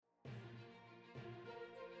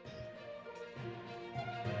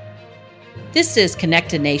This is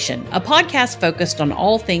Connected Nation, a podcast focused on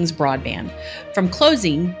all things broadband. From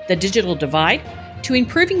closing the digital divide to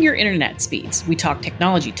improving your internet speeds, we talk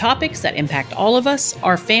technology topics that impact all of us,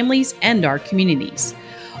 our families, and our communities.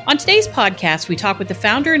 On today's podcast, we talk with the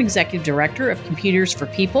founder and executive director of Computers for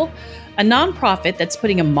People, a nonprofit that's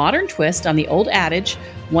putting a modern twist on the old adage,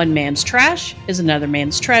 one man's trash is another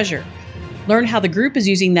man's treasure. Learn how the group is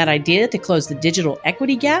using that idea to close the digital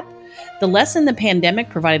equity gap, the lesson the pandemic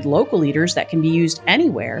provided local leaders that can be used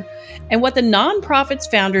anywhere, and what the nonprofit's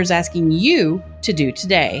founder is asking you to do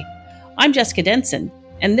today. I'm Jessica Denson,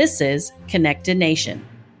 and this is Connected Nation.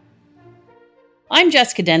 I'm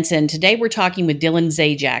Jessica Denson. Today we're talking with Dylan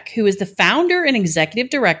Zajac, who is the founder and executive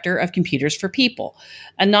director of Computers for People,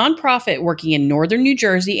 a nonprofit working in northern New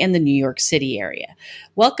Jersey and the New York City area.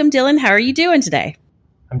 Welcome, Dylan. How are you doing today?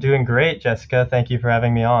 I'm doing great, Jessica. Thank you for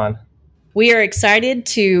having me on. We are excited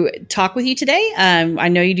to talk with you today. I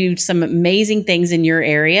know you do some amazing things in your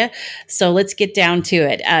area, so let's get down to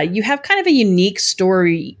it. You have kind of a unique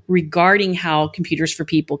story regarding how Computers for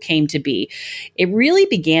People came to be. It really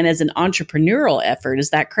began as an entrepreneurial effort.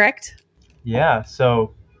 Is that correct? Yeah.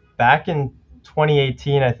 So back in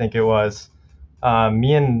 2018, I think it was,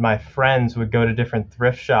 me and my friends would go to different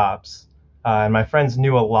thrift shops, and my friends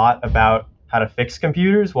knew a lot about how to fix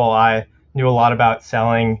computers while I knew a lot about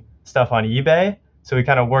selling stuff on eBay. So we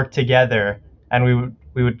kind of worked together, and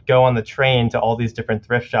we would go on the train to all these different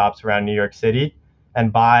thrift shops around New York City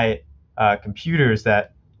and buy computers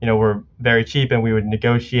that were very cheap, and we would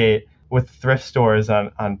negotiate with thrift stores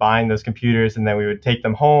on buying those computers, and then we would take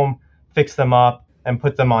them home, fix them up, and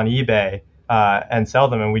put them on eBay and sell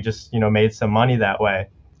them, and we just made some money that way.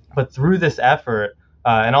 But through this effort,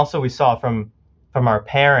 and also we saw from our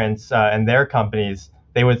parents and their companies,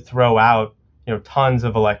 they would throw out tons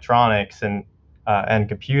of electronics and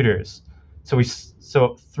computers.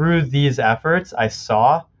 So through these efforts, I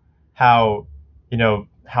saw how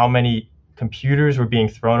many computers were being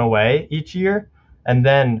thrown away each year. And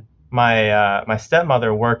then my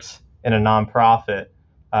stepmother works in a nonprofit,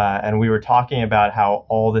 and we were talking about how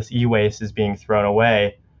all this e-waste is being thrown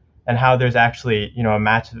away, and how there's actually a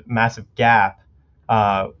massive gap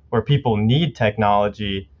where people need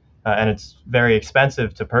technology, and it's very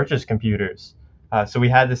expensive to purchase computers. So we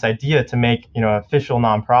had this idea to make an official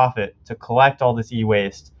nonprofit to collect all this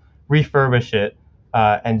e-waste, refurbish it,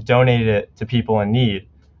 and donate it to people in need.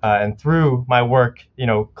 And through my work,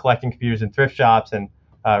 collecting computers in thrift shops and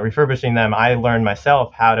refurbishing them, I learned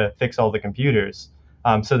myself how to fix all the computers.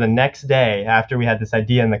 So the next day, after we had this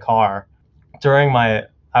idea in the car,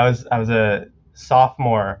 I was a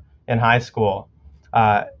sophomore in high school,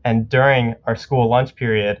 and during our school lunch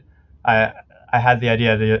period, I had the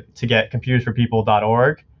idea to get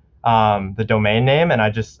computersforpeople.org, the domain name, and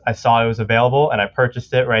I saw it was available, and I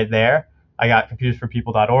purchased it right there. I got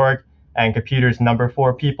computersforpeople.org and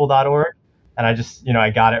computers4people.org, and I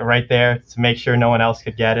got it right there to make sure no one else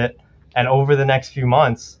could get it. And over the next few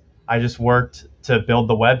months, I just worked to build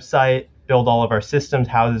the website, build all of our systems,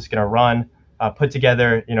 how this is going to run, put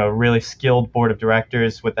together a really skilled board of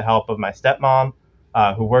directors with the help of my stepmom,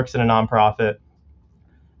 who works in a nonprofit.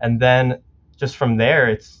 And then just from there,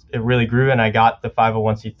 it really grew, and I got the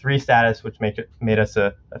 501c3 status, which made us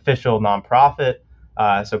an official nonprofit,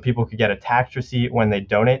 so people could get a tax receipt when they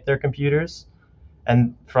donate their computers.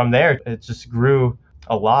 And from there, it just grew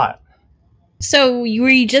a lot. So were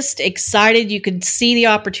you just excited? You could see the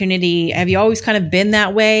opportunity. Have you always kind of been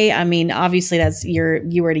that way? I mean, obviously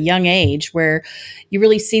you were at a young age where you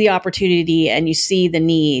really see the opportunity and you see the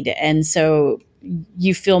need. And so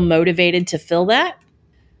you feel motivated to fill that?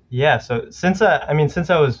 Yeah. So since I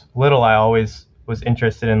was little, I always was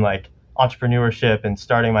interested in like entrepreneurship and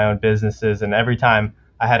starting my own businesses. And every time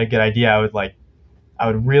I had a good idea, I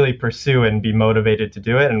would really pursue it and be motivated to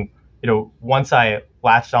do it. And, once I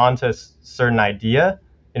latched on to a certain idea,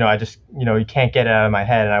 I just, you can't get it out of my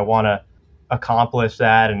head, and I want to accomplish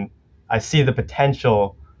that. And I see the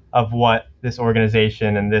potential of what this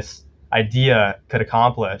organization and this idea could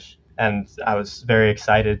accomplish. And I was very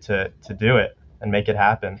excited to do it and make it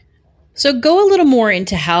happen. So go a little more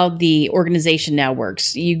into how the organization now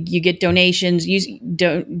works. You get donations,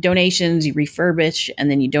 donations, you refurbish, and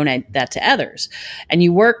then you donate that to others. And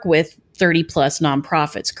you work with 30 plus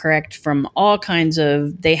nonprofits, correct?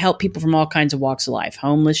 They help people from all kinds of walks of life,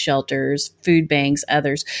 homeless shelters, food banks,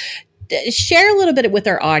 others. Share a little bit with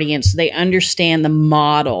our audience so they understand the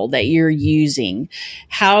model that you're using,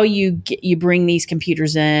 how you bring these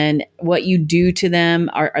computers in, what you do to them.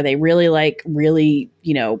 Are they really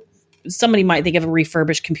somebody might think of a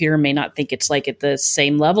refurbished computer and may not think it's like at the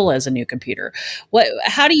same level as a new computer.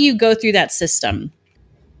 How do you go through that system?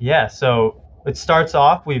 Yeah, so it starts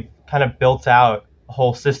off, we've kind of built out a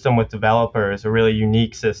whole system with developers, a really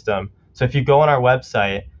unique system. So if you go on our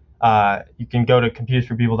website, you can go to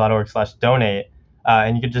computersforpeople.org/donate,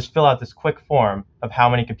 and you can just fill out this quick form of how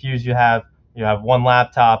many computers you have. You have one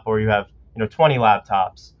laptop, or you have 20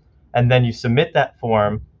 laptops, and then you submit that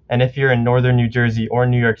form. And if you're in northern New Jersey or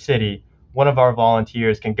New York City, one of our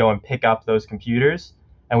volunteers can go and pick up those computers,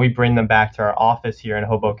 and we bring them back to our office here in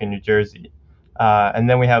Hoboken, New Jersey. And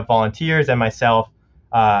then we have volunteers and myself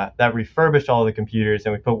that refurbish all the computers,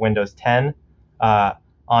 and we put Windows 10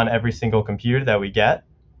 on every single computer that we get.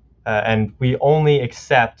 And we only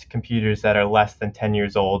accept computers that are less than 10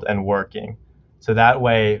 years old and working. So that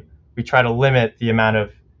way, we try to limit the amount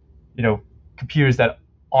of computers that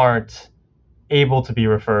aren't able to be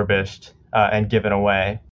refurbished and given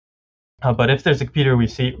away. But if there's a computer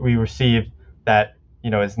we receive that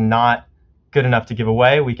is not good enough to give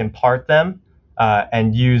away, we can part them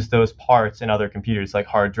and use those parts in other computers like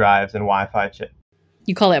hard drives and Wi-Fi chips.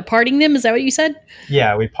 You call that parting them? Is that what you said?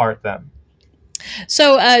 Yeah, we part them.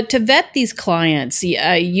 So to vet these clients,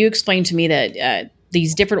 you explained to me that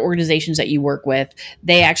these different organizations that you work with,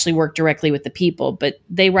 they actually work directly with the people, but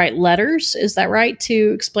they write letters. Is that right?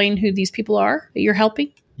 To explain who these people are that you're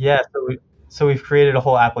helping? Yeah, so we've created a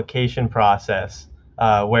whole application process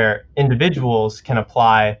where individuals can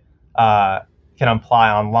apply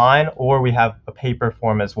online, or we have a paper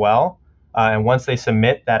form as well. And once they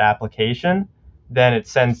submit that application, then it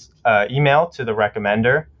sends email to the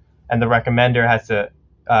recommender, and the recommender has to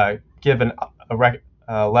give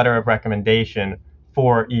a letter of recommendation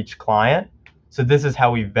for each client. So this is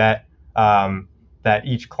how we vet that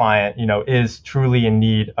each client, is truly in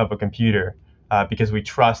need of a computer, because we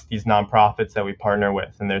trust these nonprofits that we partner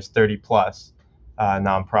with, and there's 30 plus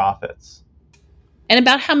nonprofits. And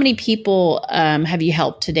about how many people have you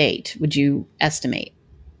helped to date, would you estimate?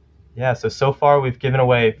 Yeah, so far we've given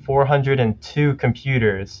away 402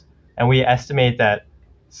 computers, and we estimate that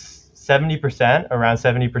around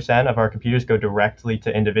 70% of our computers go directly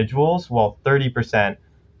to individuals, while 30%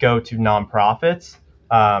 go to nonprofits,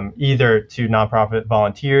 either to nonprofit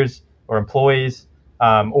volunteers or employees,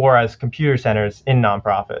 or as computer centers in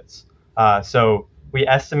nonprofits. So we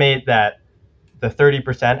estimate that the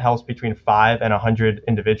 30% helps between 5 and 100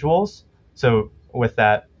 individuals. So with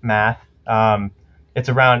that math, it's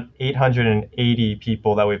around 880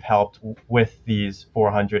 people that we've helped with these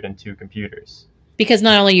 402 computers. Because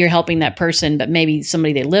not only you're helping that person, but maybe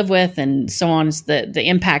somebody they live with, and so on. The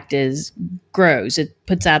impact grows. It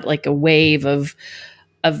puts out like a wave of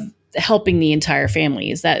helping the entire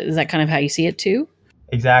family. Is that kind of how you see it too?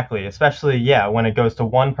 Exactly. Especially, yeah, when it goes to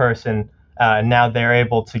one person, now they're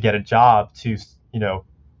able to get a job to,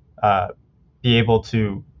 be able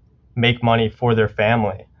to make money for their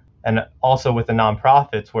family. And also with the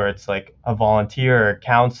nonprofits, where it's like a volunteer or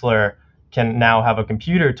counselor can now have a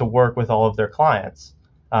computer to work with all of their clients.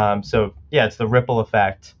 So yeah, it's the ripple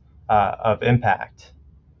effect of impact.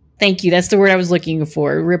 Thank you. That's the word I was looking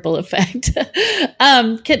for, ripple effect.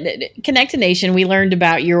 Connect a Nation, we learned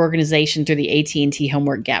about your organization through the AT&T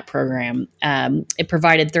Homework Gap program. It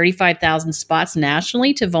provided 35,000 spots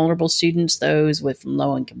nationally to vulnerable students, those with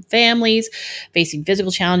low-income families, facing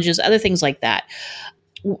physical challenges, other things like that.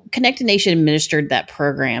 Connect a Nation administered that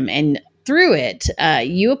program, and through it,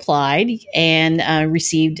 you applied and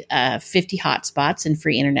received 50 hotspots and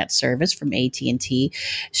free internet service from AT&T.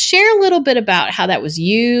 Share a little bit about how that was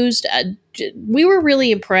used. We were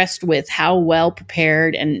really impressed with how well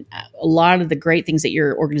prepared and a lot of the great things that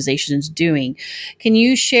your organization is doing. Can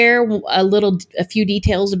you share a few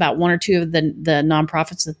details about one or two of the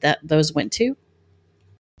nonprofits that those went to?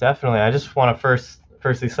 Definitely. I just want to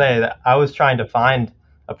firstly say that I was trying to find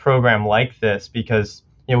a program like this because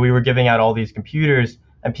we were giving out all these computers,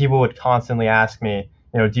 and people would constantly ask me,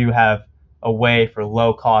 do you have a way for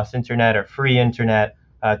low cost internet or free internet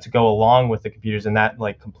to go along with the computers? And that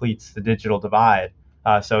completes the digital divide.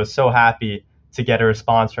 So I was so happy to get a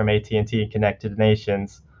response from AT&T Connected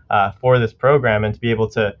Nations for this program, and to be able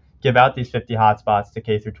to give out these 50 hotspots to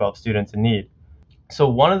K through 12 students in need. So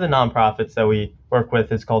one of the nonprofits that we work with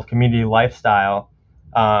is called Community Lifestyle,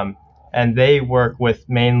 and they work with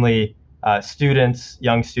mainly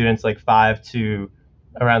young students like 5 to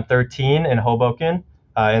around 13 in Hoboken,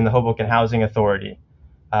 in the Hoboken Housing Authority.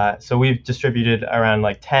 So we've distributed around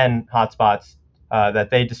 10 hotspots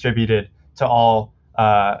that they distributed to a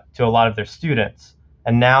lot of their students.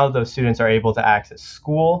 And now those students are able to access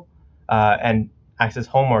school and access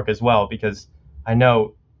homework as well, because I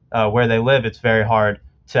know where they live, it's very hard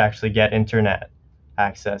to actually get internet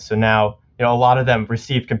access. So now, a lot of them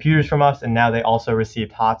received computers from us, and now they also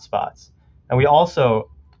received hotspots. And we also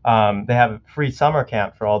they have a free summer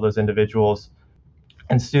camp for all those individuals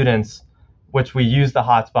and students, which we use the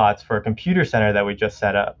hotspots for a computer center that we just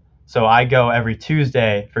set up. So I go every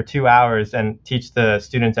Tuesday for 2 hours and teach the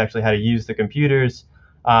students actually how to use the computers,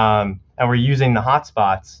 and we're using the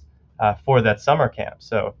hotspots for that summer camp.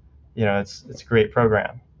 So, it's a great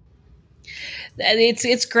program.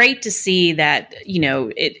 It's great to see that,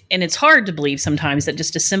 and it's hard to believe sometimes that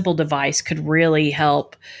just a simple device could really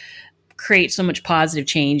help create so much positive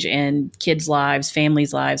change in kids' lives,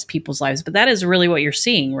 families' lives, people's lives. But that is really what you're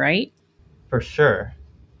seeing, right? For sure.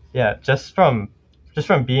 Yeah, just from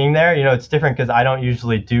being there, it's different because I don't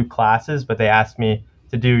usually do classes, but they asked me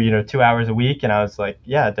to do, 2 hours a week, and I was like,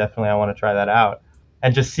 yeah, definitely, I want to try that out.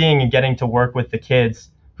 And just seeing and getting to work with the kids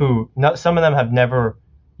who, some of them have never,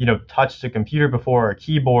 touched a computer before or a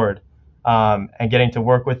keyboard, and getting to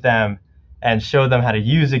work with them and show them how to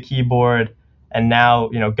use a keyboard. And now,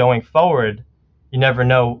 going forward, you never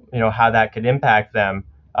know, how that could impact them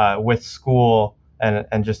with school,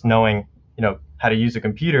 and just knowing, how to use a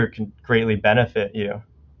computer can greatly benefit you.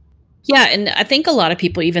 Yeah. And I think a lot of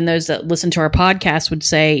people, even those that listen to our podcast, would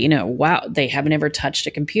say, wow, they haven't ever touched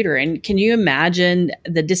a computer. And can you imagine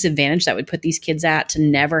the disadvantage that would put these kids at to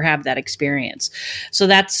never have that experience? So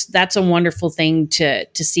that's a wonderful thing to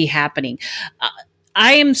see happening.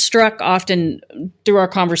 I am struck often through our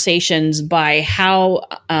conversations by how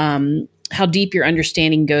deep your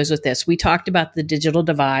understanding goes with this. We talked about the digital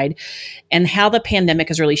divide and how the pandemic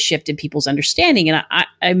has really shifted people's understanding. And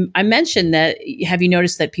I mentioned that, have you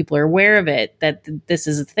noticed that people are aware of it, that this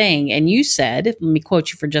is a thing? And you said, let me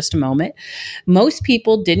quote you for just a moment, most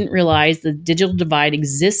people didn't realize the digital divide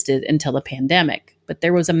existed until the pandemic, but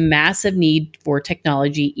there was a massive need for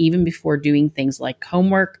technology even before doing things like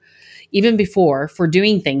homework, for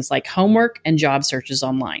doing things like homework and job searches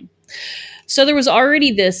online. So there was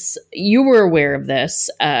already this, you were aware of this,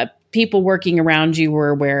 people working around you were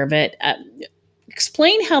aware of it.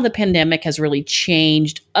 Explain how the pandemic has really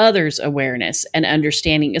changed others' awareness and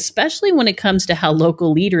understanding, especially when it comes to how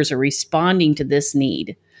local leaders are responding to this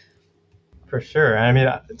need. For sure. I mean,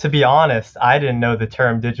 to be honest, I didn't know the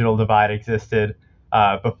term digital divide existed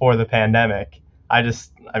before the pandemic. I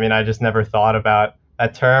just never thought about a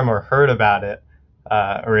term or heard about it,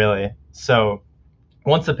 really. So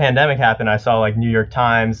once the pandemic happened, I saw like New York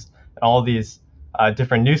Times and all these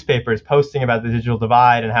different newspapers posting about the digital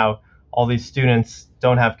divide and how all these students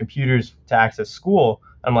don't have computers to access school.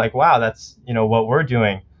 I'm like, wow, that's what we're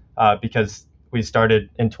doing because we started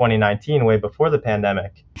in 2019, way before the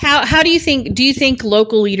pandemic. How do you think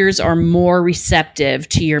local leaders are more receptive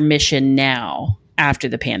to your mission now after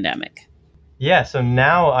the pandemic? Yeah, so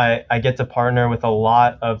now I get to partner with a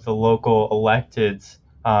lot of the local electeds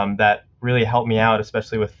that really help me out,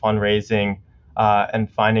 especially with fundraising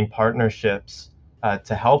and finding partnerships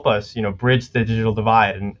to help us, bridge the digital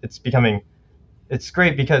divide. And it's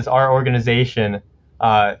great because our organization,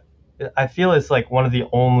 I feel is like one of the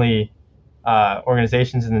only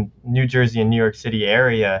organizations in the New Jersey and New York City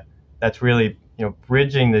area that's really,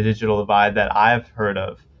 bridging the digital divide that I've heard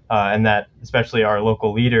of, and that especially our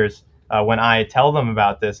local leaders, when I tell them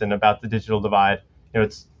about this and about the digital divide,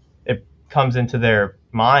 it comes into their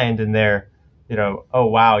mind and they're, oh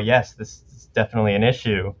wow, yes, this is definitely an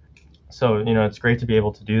issue. So, it's great to be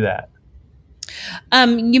able to do that.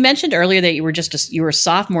 You mentioned earlier that you were a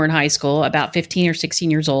sophomore in high school, about 15 or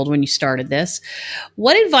 16 years old when you started this.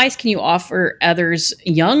 What advice can you offer others,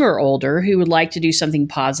 young or older, who would like to do something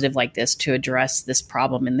positive like this to address this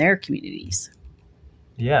problem in their communities?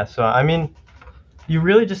 Yeah, so I mean, you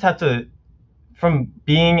really just have to, from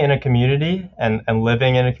being in a community and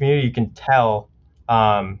living in a community, you can tell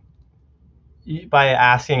by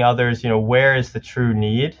asking others, where is the true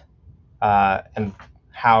need and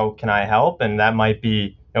how can I help? And that might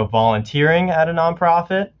be, volunteering at a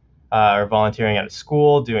nonprofit or volunteering at a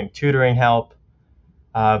school, doing tutoring help.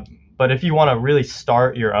 But if you want to really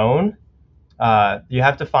start your own, you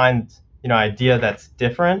have to find, idea that's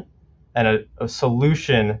different and a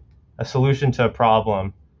solution to a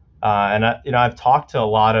problem. And I've talked to a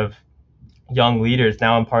lot of young leaders.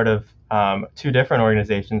 Now I'm part of two different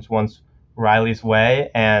organizations. One's Riley's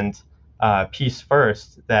Way and Peace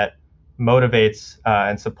First, that motivates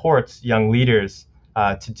and supports young leaders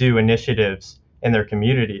to do initiatives in their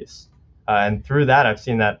communities. And through that, I've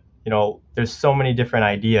seen that, there's so many different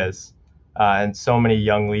ideas and so many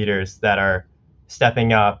young leaders that are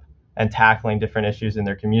stepping up and tackling different issues in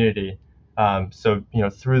their community. So,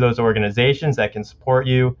 through those organizations that can support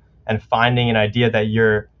you and finding an idea that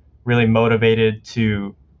you're really motivated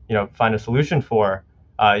to, find a solution for,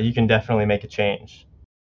 you can definitely make a change.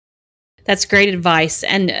 That's great advice.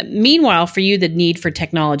 And meanwhile, for you, the need for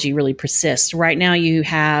technology really persists. Right now, you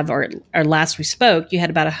have, or last we spoke, you had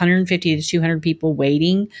about 150 to 200 people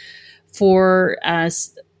waiting for a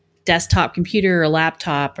desktop computer, or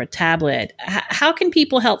laptop, or tablet. How can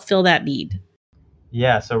people help fill that need?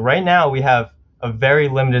 Yeah, so right now we have a very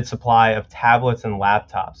limited supply of tablets and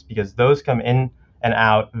laptops because those come in and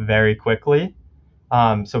out very quickly.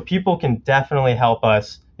 So people can definitely help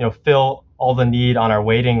us, fill all the need on our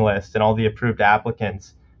waiting list and all the approved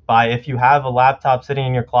applicants by if you have a laptop sitting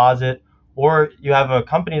in your closet or you have a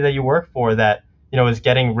company that you work for that, is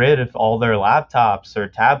getting rid of all their laptops or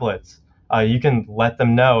tablets, you can let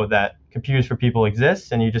them know that Computers for People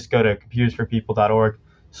exists and you just go to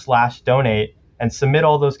computersforpeople.org/donate and submit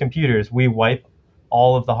all those computers. We wipe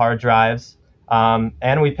all of the hard drives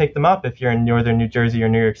and we pick them up if you're in northern New Jersey or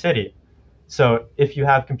New York City. So if you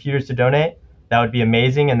have computers to donate, that would be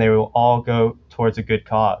amazing, and they will all go towards a good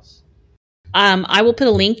cause. I will put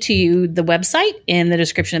a link to the website in the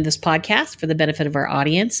description of this podcast for the benefit of our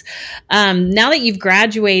audience. Now that you've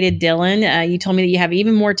graduated, Dylan, you told me that you have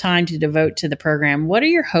even more time to devote to the program. What are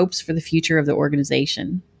your hopes for the future of the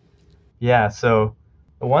organization? Yeah, so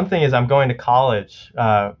the one thing is I'm going to college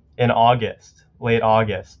in August, late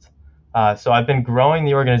August. So I've been growing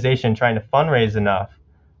the organization, trying to fundraise enough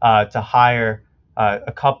to hire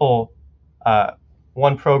a couple,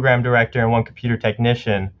 one program director and one computer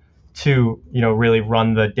technician to, really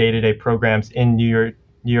run the day-to-day programs in New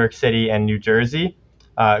York City and New Jersey,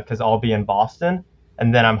 because I'll be in Boston.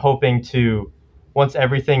 And then I'm hoping to, once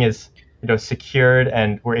everything is, secured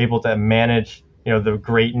and we're able to manage, the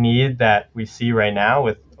great need that we see right now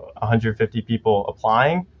with 150 people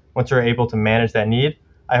applying, once we're able to manage that need,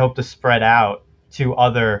 I hope to spread out to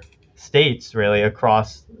other states really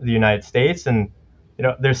across the United States. And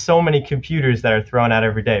there's so many computers that are thrown out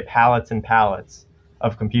every day. Pallets and pallets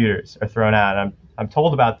of computers are thrown out. I'm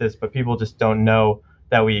told about this, but people just don't know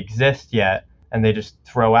that we exist yet, and they just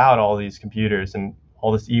throw out all these computers, and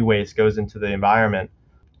all this e-waste goes into the environment.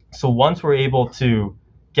 So once we're able to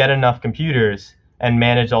get enough computers and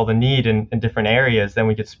manage all the need in different areas, then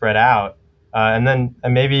we could spread out, and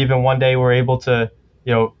maybe even one day we're able to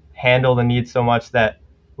handle the need so much that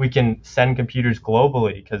we can send computers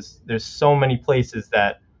globally, because there's so many places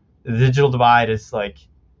that the digital divide is like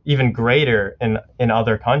even greater in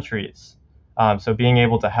other countries. So being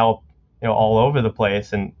able to help all over the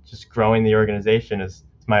place and just growing the organization is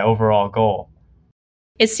my overall goal.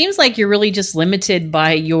 It seems like you're really just limited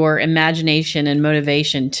by your imagination and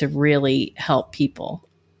motivation to really help people.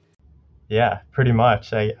 Yeah, pretty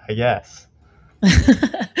much, I guess. You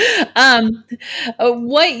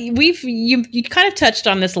kind of touched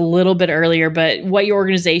on this a little bit earlier, but what your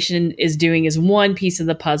organization is doing is one piece of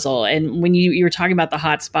the puzzle. And when you were talking about the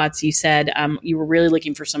hotspots, you said you were really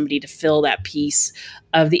looking for somebody to fill that piece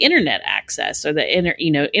of the internet access or the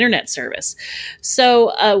internet service.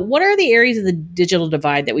 So, what are the areas of the digital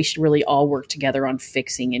divide that we should really all work together on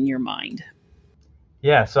fixing in your mind?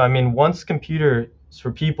 Yeah, so I mean, once Computers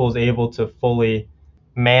for People is able to fully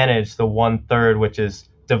manage the 1/3, which is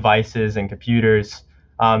devices and computers,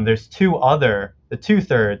 there's the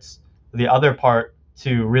 2/3, the other part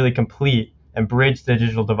to really complete and bridge the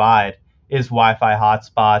digital divide is Wi-Fi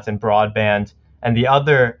hotspots and broadband, and the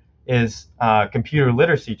other is computer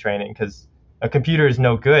literacy training, because a computer is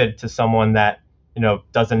no good to someone that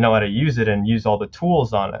doesn't know how to use it and use all the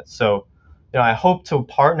tools on it. So I hope to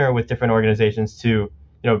partner with different organizations to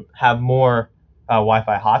have more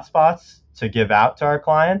Wi-Fi hotspots to give out to our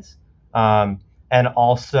clients, and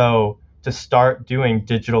also to start doing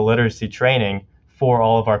digital literacy training for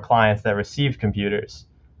all of our clients that receive computers.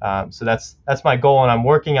 So that's my goal, and I'm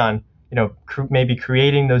working on maybe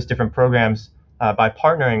creating those different programs by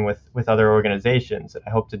partnering with other organizations. I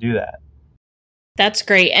hope to do that. That's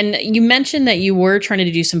great. And you mentioned that you were trying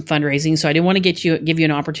to do some fundraising. So I did want to give you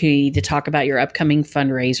an opportunity to talk about your upcoming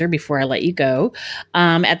fundraiser before I let you go.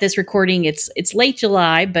 At this recording, it's late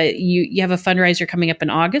July, but you have a fundraiser coming up in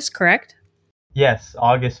August, correct? Yes,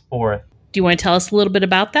 August 4th. Do you want to tell us a little bit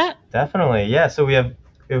about that? Definitely. Yeah. So we have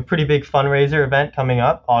a pretty big fundraiser event coming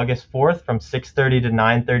up August 4th from 6:30 to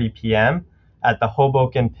 9:30 p.m. at the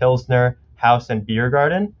Hoboken Pilsner House and Beer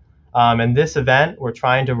Garden. And this event, we're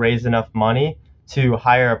trying to raise enough money to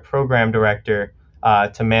hire a program director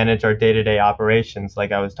to manage our day-to-day operations,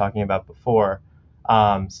 like I was talking about before.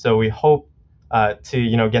 So we hope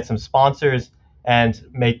to get some sponsors and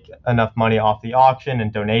make enough money off the auction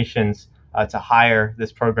and donations to hire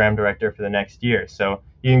this program director for the next year. So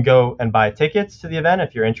you can go and buy tickets to the event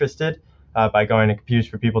if you're interested by going to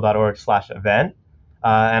computersforpeople.org/event.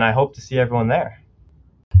 And I hope to see everyone there.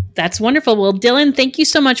 That's wonderful. Well, Dylan, thank you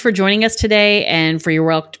so much for joining us today and for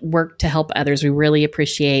your work to help others. We really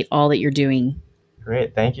appreciate all that you're doing.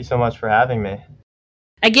 Great. Thank you so much for having me.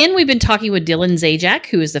 Again, we've been talking with Dylan Zajac,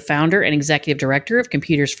 who is the founder and executive director of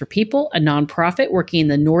Computers for People, a nonprofit working in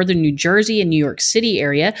the northern New Jersey and New York City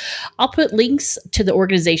area. I'll put links to the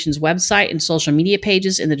organization's website and social media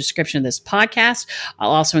pages in the description of this podcast.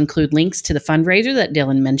 I'll also include links to the fundraiser that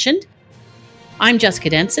Dylan mentioned. I'm Jessica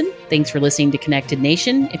Denson. Thanks for listening to Connected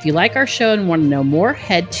Nation. If you like our show and want to know more,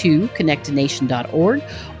 head to connectednation.org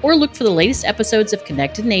or look for the latest episodes of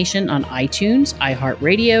Connected Nation on iTunes,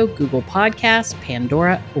 iHeartRadio, Google Podcasts,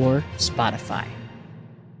 Pandora, or Spotify.